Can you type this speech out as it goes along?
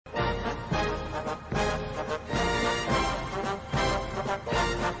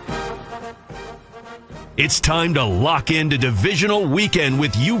It's time to lock into divisional weekend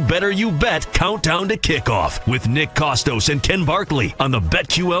with You Better You Bet Countdown to Kickoff with Nick Costos and Ken Barkley on the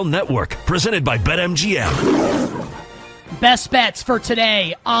BetQL Network, presented by BetMGM. Best bets for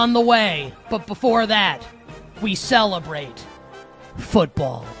today on the way, but before that, we celebrate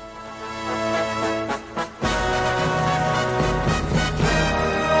football.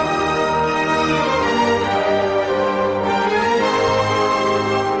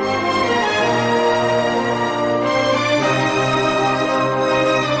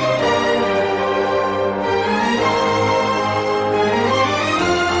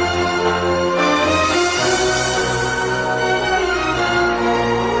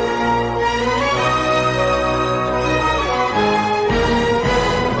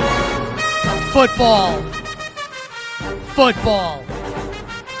 Football.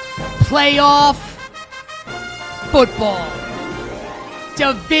 Playoff football.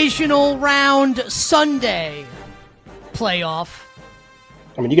 Divisional round Sunday playoff.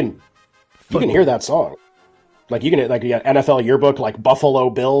 I mean, you can hear that song. Like, you got NFL yearbook, like Buffalo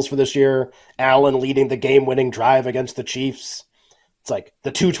Bills for this year. Allen leading the game-winning drive against the Chiefs. It's like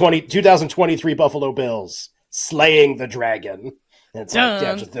the 2023 Buffalo Bills slaying the dragon. And it's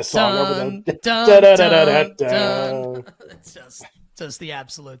just this song over the It's just the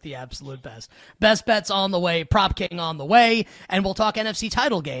absolute best. Best bets on the way, Prop King on the way, and we'll talk NFC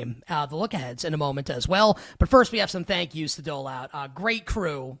title game, the look-aheads in a moment as well. But first, we have some thank yous to dole out. Great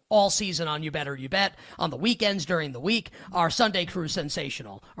crew all season on You Better You Bet. On the weekends during the week, our Sunday crew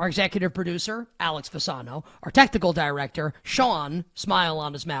sensational. Our executive producer, Alex Fasano. Our technical director, Sean, smile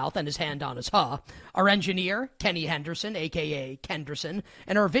on his mouth and his hand on his Our engineer, Kenny Henderson, a.k.a. Kenderson.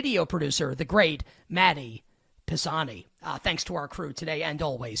 And our video producer, the great Maddie Pisani. Thanks to our crew today and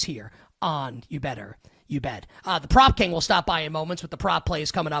always here on You Better You Bet. The Prop King will stop by in moments with the prop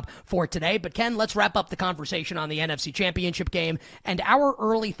plays coming up for today. But Ken, let's wrap up the conversation on the NFC Championship game and our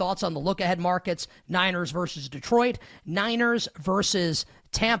early thoughts on the look-ahead markets. Niners versus Detroit, Niners versus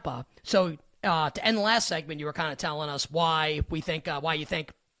Tampa. So to end the last segment, you were kind of telling us why you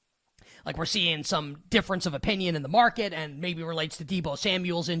think like we're seeing some difference of opinion in the market, and maybe relates to Deebo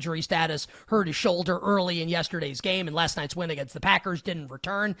Samuel's injury status. Hurt his shoulder early in yesterday's game, and last night's win against the Packers didn't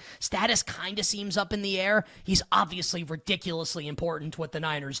return. Status kind of seems up in the air. He's obviously ridiculously important to what the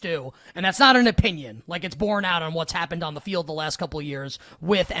Niners do, and that's not an opinion. Like, it's borne out on what's happened on the field the last couple of years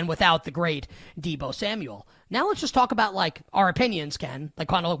with and without the great Deebo Samuel. Now let's just talk about, like, our opinions, Ken. Like,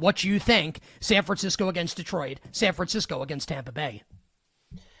 kind of what you think. San Francisco against Detroit, San Francisco against Tampa Bay.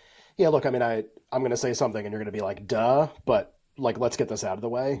 Yeah, look, I mean, I'm going to say something and you're going to be like, duh, but like, let's get this out of the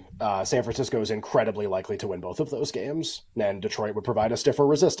way. San Francisco is incredibly likely to win both of those games, and Detroit would provide a stiffer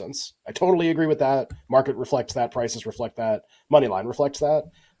resistance. I totally agree with that. Market reflects that. Prices reflect that. Moneyline reflects that.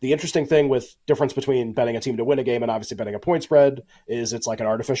 The interesting thing with difference between betting a team to win a game and obviously betting a point spread is it's like an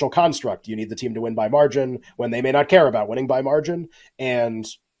artificial construct. You need the team to win by margin when they may not care about winning by margin. And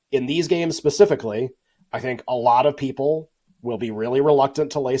in these games specifically, I think a lot of people will be really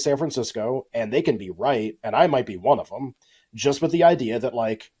reluctant to lay San Francisco, and they can be right, and I might be one of them, just with the idea that,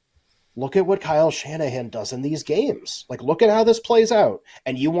 like, look at what Kyle Shanahan does in these games. Like, look at how this plays out.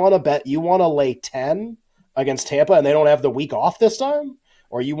 And you want to lay 10 against Tampa, and they don't have the week off this time?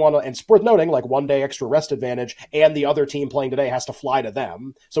 Or you want to, and it's worth noting, like, 1 day extra rest advantage, and the other team playing today has to fly to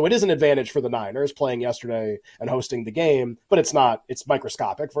them. So it is an advantage for the Niners playing yesterday and hosting the game, but it's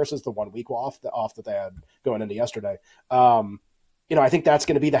microscopic versus the 1 week off that they had going into yesterday. I think that's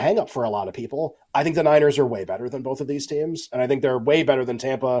going to be the hang up for a lot of people. I think the Niners are way better than both of these teams, and I think they're way better than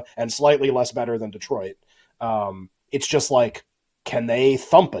Tampa and slightly less better than Detroit. It's just like, can they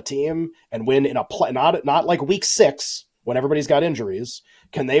thump a team and win in a play, not like week 6 when everybody's got injuries?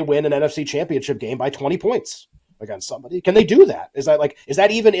 Can they win an NFC Championship game by 20 points against somebody? Can they do that? Is that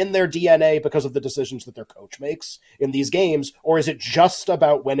even in their DNA because of the decisions that their coach makes in these games? Or is it just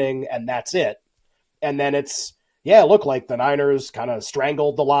about winning and that's it? And then it's, look, like the Niners kind of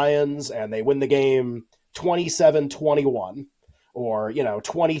strangled the Lions and they win the game 27-21 or,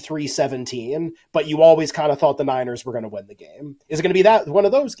 23-17, but you always kind of thought the Niners were going to win the game. Is it going to be that one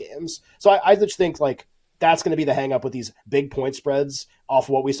of those games? So I just think, like, that's going to be the hang up with these big point spreads off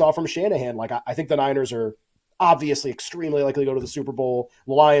what we saw from Shanahan. Like, I think the Niners are obviously extremely likely to go to the Super Bowl.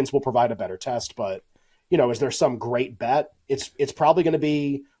 The Lions will provide a better test, but, is there some great bet? It's probably going to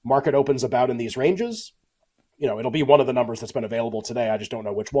be market opens about in these ranges. It'll be one of the numbers that's been available today. I just don't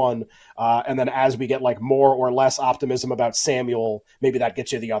know which one. And then as we get, like, more or less optimism about Samuel, maybe that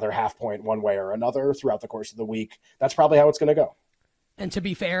gets you the other half point one way or another throughout the course of the week. That's probably how it's going to go. And to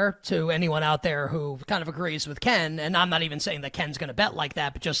be fair to anyone out there who kind of agrees with Ken, and I'm not even saying that Ken's going to bet like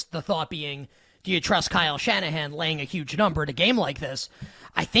that, but just the thought being do you trust Kyle Shanahan laying a huge number at a game like this?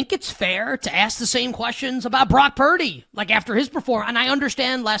 I think it's fair to ask the same questions about Brock Purdy, like after his performance. And I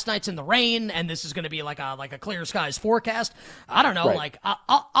understand last night's in the rain, and this is going to be like a clear skies forecast. I don't know. Right. Like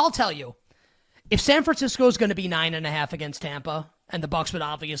I'll tell you, if San Francisco is going to be 9.5 against Tampa, and the Bucs would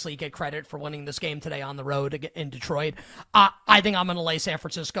obviously get credit for winning this game today on the road in Detroit, I think I'm going to lay San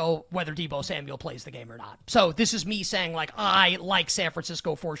Francisco, whether Deebo Samuel plays the game or not. So this is me saying, like, I like San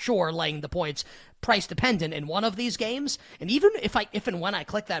Francisco for sure, laying the points, price dependent in one of these games. And even if and when I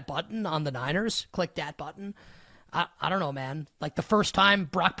click that button on the Niners, click that button, I don't know, man. Like the first time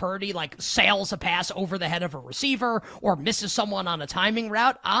Brock Purdy like sails a pass over the head of a receiver or misses someone on a timing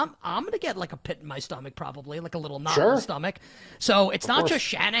route, I'm gonna get like a pit in my stomach, probably like a little knot in the stomach. So it's not just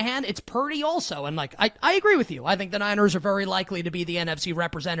Shanahan, it's Purdy also. And like I agree with you. I think the Niners are very likely to be the NFC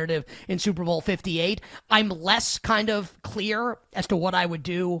representative in Super Bowl 58. I'm less kind of clear as to what I would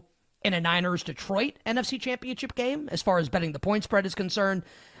do in a Niners-Detroit NFC Championship game as far as betting the point spread is concerned.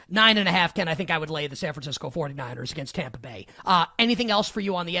 9.5, Ken, I think I would lay the San Francisco 49ers against Tampa Bay. Anything else for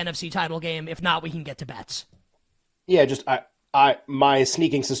you on the NFC title game? If not, we can get to bets. Yeah, just my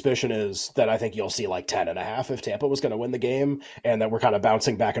sneaking suspicion is that I think you'll see like 10.5 if Tampa was going to win the game, and that we're kind of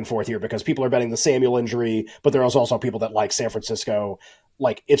bouncing back and forth here because people are betting the Samuel injury, but there are also people that like San Francisco.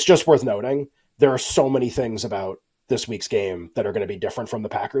 Like, it's just worth noting, there are so many things about this week's game that are going to be different from the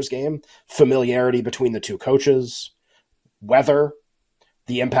Packers game. Familiarity between the two coaches, weather,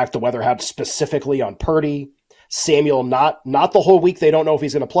 the impact the weather had specifically on Purdy, Samuel, not the whole week. They don't know if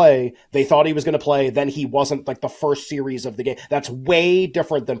he's going to play. They thought he was going to play. Then he wasn't, like the first series of the game. That's way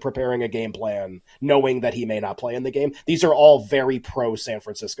different than preparing a game plan, knowing that he may not play in the game. These are all very pro San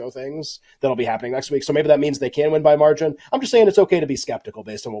Francisco things that'll be happening next week. So maybe that means they can win by margin. I'm just saying it's okay to be skeptical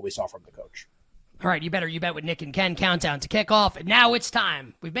based on what we saw from the coach. All right, you bet with Nick and Ken. Countdown to kickoff. And now it's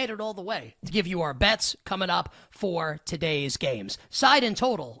time. We've made it all the way to give you our bets coming up for today's games. Side and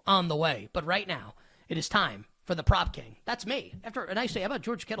total on the way. But right now, it is time for the Prop King. That's me. After a nice day, how about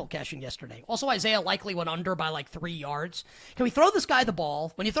George Kittle cashing yesterday? Also, Isaiah likely went under by like 3 yards. Can we throw this guy the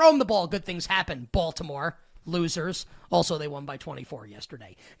ball? When you throw him the ball, good things happen. Baltimore. Losers. Also, they won by 24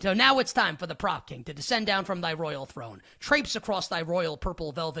 yesterday. So now it's time for the Prop King to descend down from thy royal throne, traipse across thy royal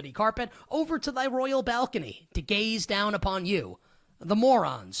purple velvety carpet, over to thy royal balcony to gaze down upon you, the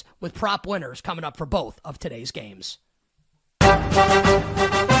morons, with prop winners coming up for both of today's games.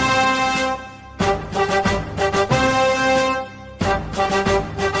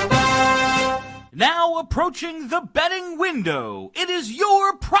 Now approaching the betting window, it is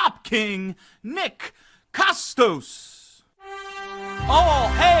your Prop King, Nick Costos. All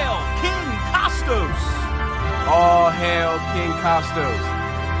hail King Costos. All hail King Costos.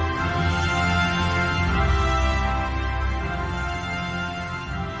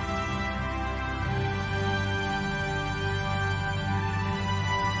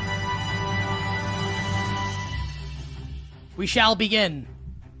 We shall begin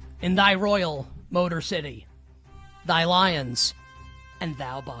in thy royal Motor City, thy Lions, and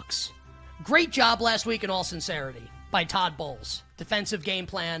thou Bucks. Great job last week in all sincerity by Todd Bowles. Defensive game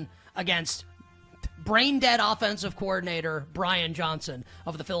plan against brain-dead offensive coordinator Brian Johnson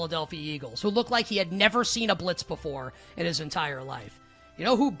of the Philadelphia Eagles, who looked like he had never seen a blitz before in his entire life. You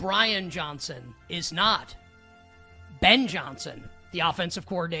know who Brian Johnson is not? Ben Johnson, the offensive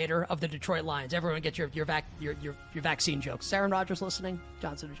coordinator of the Detroit Lions. Everyone get your vaccine jokes. Is Aaron Rodgers listening?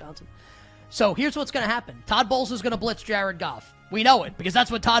 Johnson & Johnson. So here's what's going to happen. Todd Bowles is going to blitz Jared Goff. We know it because that's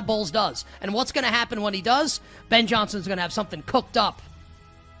what Todd Bowles does. And what's going to happen when he does? Ben Johnson's going to have something cooked up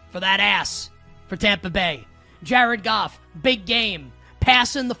for that ass for Tampa Bay. Jared Goff, big game,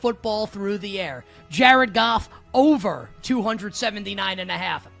 passing the football through the air. Jared Goff over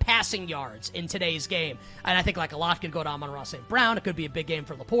 279.5 passing yards in today's game. And I think like a lot could go to Amon-Ra St. Brown. It could be a big game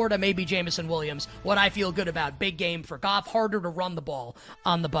for Laporta, maybe Jameson Williams. What I feel good about, big game for Goff, harder to run the ball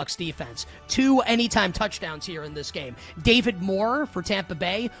on the Bucs defense. 2 anytime touchdowns here in this game. David Moore for Tampa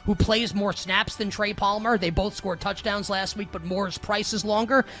Bay, who plays more snaps than Trey Palmer. They both scored touchdowns last week, but Moore's price is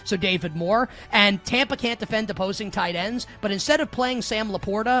longer, so David Moore. And Tampa can't defend opposing tight ends, but instead of playing Sam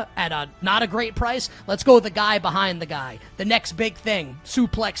Laporta at a not a great price, let's go the guy behind the guy. The next big thing,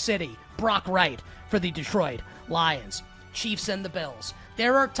 Suplex City, Brock Wright for the Detroit Lions. Chiefs and the Bills.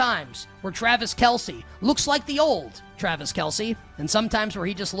 There are times where Travis Kelce looks like the old Travis Kelce, and sometimes where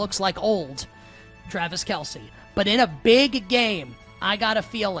he just looks like old Travis Kelce. But in a big game, I got a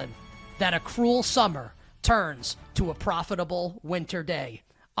feeling that a cruel summer turns to a profitable winter day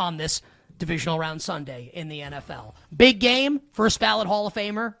on this Divisional round Sunday in the NFL. Big game, first ballot Hall of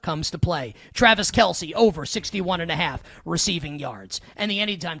Famer comes to play. Travis Kelce over 61.5 receiving yards. And the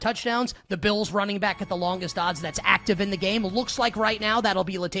anytime touchdowns, the Bills running back at the longest odds that's active in the game. Looks like right now that'll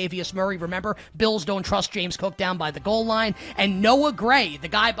be Latavius Murray. Remember, Bills don't trust James Cook down by the goal line. And Noah Gray, the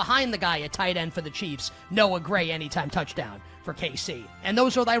guy behind the guy at tight end for the Chiefs. Noah Gray anytime touchdown for KC. And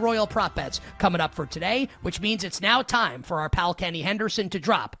those are thy royal prop bets coming up for today, which means it's now time for our pal Kenny Henderson to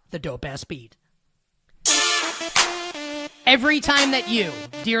drop the dope-ass beat. Every time that you,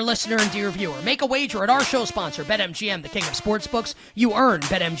 dear listener and dear viewer, make a wager at our show sponsor, BetMGM, the king of sportsbooks, you earn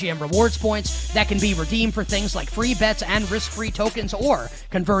BetMGM rewards points that can be redeemed for things like free bets and risk-free tokens, or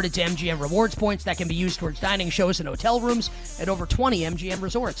converted to MGM rewards points that can be used towards dining shows and hotel rooms at over 20 MGM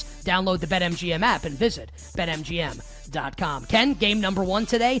resorts. Download the BetMGM app and visit BetMGM.com. Ken, game number 1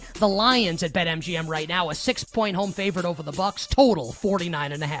 today, the Lions at BetMGM right now, a 6-point home favorite over the Bucs, total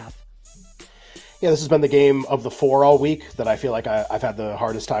 49.5. Yeah, this has been the game of the 4 all week that I feel like I've had the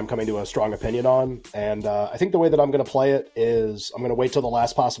hardest time coming to a strong opinion on. And I think the way that I'm going to play it is I'm going to wait till the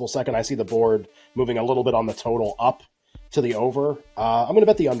last possible second. I see the board moving a little bit on the total up to the over. I'm going to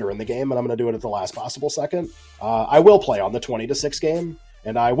bet the under in the game, and I'm going to do it at the last possible second. I will play on the 20-6 game,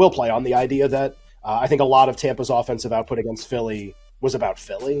 and I will play on the idea that I think a lot of Tampa's offensive output against Philly was about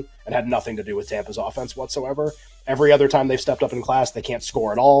Philly and had nothing to do with Tampa's offense whatsoever. Every other time they've stepped up in class, they can't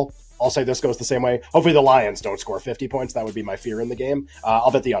score at all. I'll say this goes the same way. Hopefully the Lions don't score 50 points. That would be my fear in the game.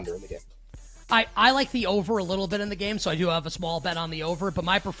 I'll bet the under in the game. I like the over a little bit in the game, so I do have a small bet on the over, but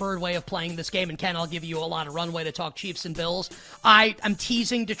my preferred way of playing this game, and Ken, I'll give you a lot of runway to talk Chiefs and Bills, I'm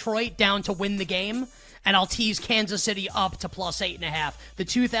teasing Detroit down to win the game, and I'll tease Kansas City up to plus 8.5. The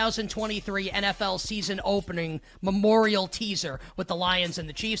 2023 NFL season opening memorial teaser with the Lions and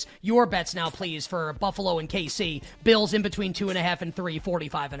the Chiefs. Your bets now, please, for Buffalo and KC. Bills in between 2.5 and 3,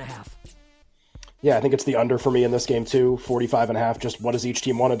 45.5. Yeah, I think it's the under for me in this game too, 45.5. Just what does each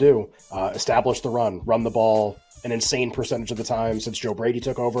team want to do? Establish the run the ball an insane percentage of the time since Joe Brady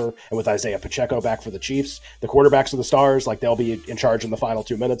took over, and with Isaiah Pacheco back for the Chiefs. The quarterbacks are the stars, like they'll be in charge in the final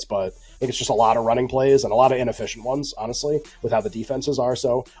 2 minutes, but I think it's just a lot of running plays and a lot of inefficient ones, honestly, with how the defenses are.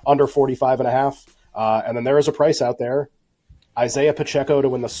 So under 45.5. And then there is a price out there. Isaiah Pacheco to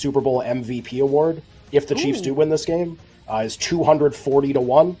win the Super Bowl MVP award, if the Chiefs do win this game, is 240 to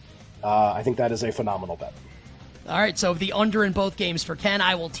 1. I think that is a phenomenal bet. All right, so the under in both games for Ken.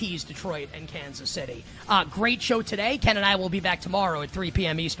 I will tease Detroit and Kansas City. Great show today. Ken and I will be back tomorrow at 3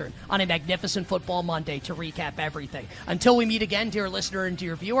 p.m. Eastern on a magnificent Football Monday to recap everything. Until we meet again, dear listener and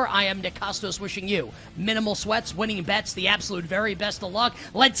dear viewer, I am Nick Costos wishing you minimal sweats, winning bets, the absolute very best of luck.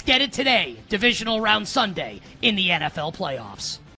 Let's get it today. Divisional round Sunday in the NFL playoffs.